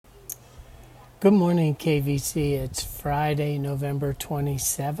Good morning, KVC. It's Friday, November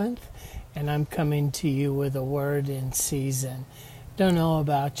 27th, and I'm coming to you with a word in season. Don't know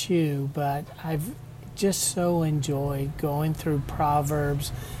about you, but I've just so enjoyed going through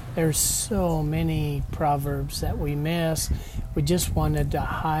Proverbs. There's so many Proverbs that we miss. We just wanted to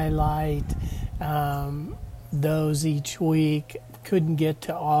highlight those each week. Couldn't get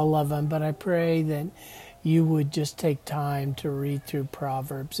to all of them, but I pray that you would just take time to read through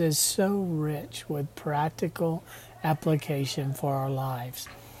Proverbs. It's so rich with practical application for our lives.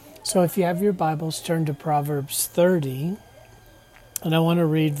 So if you have your Bibles, turn to Proverbs 30, and I want to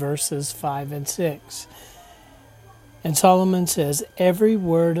read verses 5 and 6. And Solomon says, "Every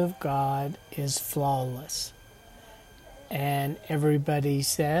word of God is flawless." And everybody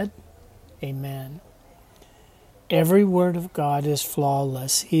said, Amen. Every word of God is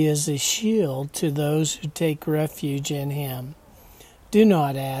flawless. He is a shield to those who take refuge in him. Do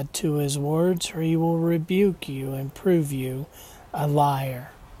not add to his words, or he will rebuke you and prove you a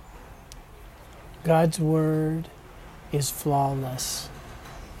liar. God's word is flawless.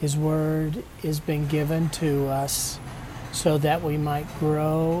 His word has been given to us so that we might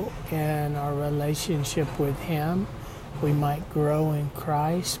grow in our relationship with him. We might grow in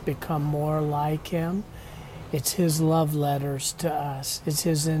Christ, become more like him. It's his love letters to us. It's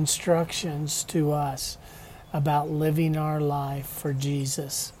his instructions to us about living our life for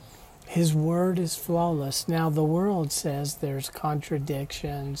Jesus. His word is flawless. Now, the world says there's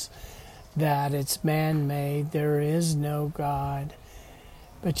contradictions, that it's man-made, there is no God.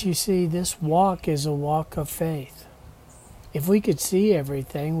 But you see, this walk is a walk of faith. If we could see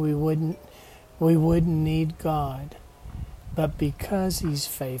everything, we wouldn't need God. But because he's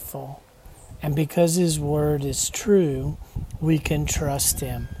faithful, and because his word is true, we can trust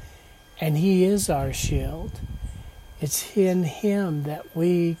him. And he is our shield. It's in him that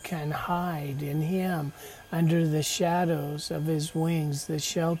we can hide, in him, under the shadows of his wings, the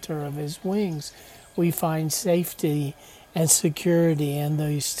shelter of his wings. We find safety and security in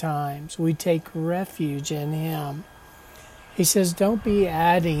these times. We take refuge in him. He says, don't be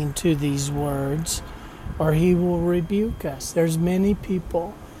adding to these words, or he will rebuke us. There's many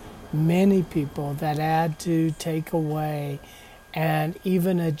people that add to, take away, and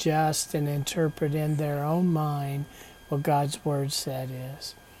even adjust and interpret in their own mind what God's word said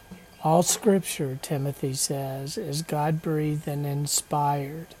is. All scripture, Timothy says, is God-breathed and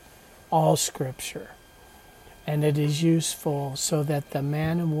inspired. All scripture. And it is useful so that the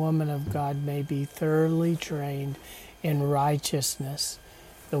man and woman of God may be thoroughly trained in righteousness.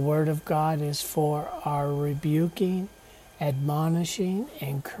 The word of God is for our rebuking, admonishing,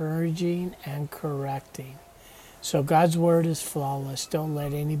 encouraging, and correcting. So God's word is flawless. Don't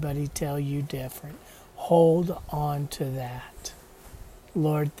let anybody tell you different. Hold on to that.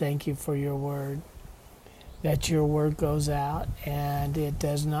 Lord, thank you for your word, that your word goes out and it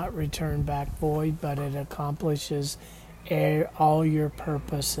does not return back void, but it accomplishes all your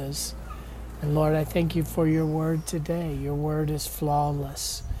purposes. And Lord, I thank you for your word today. Your word is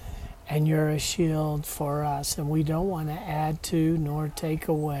flawless. And you're a shield for us, and we don't want to add to nor take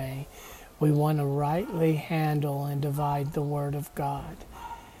away. We want to rightly handle and divide the Word of God,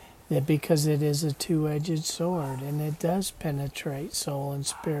 that because it is a two-edged sword, and it does penetrate soul and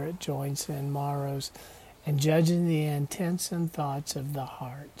spirit, joints and marrows, and judging the intents and thoughts of the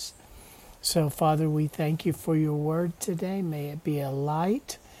hearts. So, Father, we thank you for your Word today. May it be a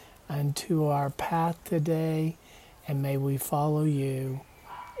light unto our path today, and may we follow you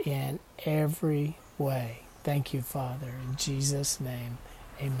in every way. Thank you, Father. In Jesus' name,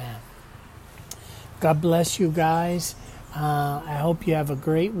 amen. God bless you guys. I hope you have a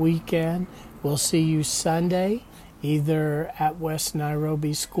great weekend. We'll see you Sunday, either at West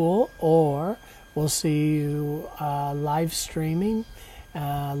Nairobi School, or we'll see you live streaming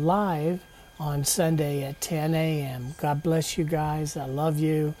live on Sunday at 10 a.m. God bless you guys. I love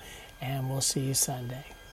you, and we'll see you Sunday.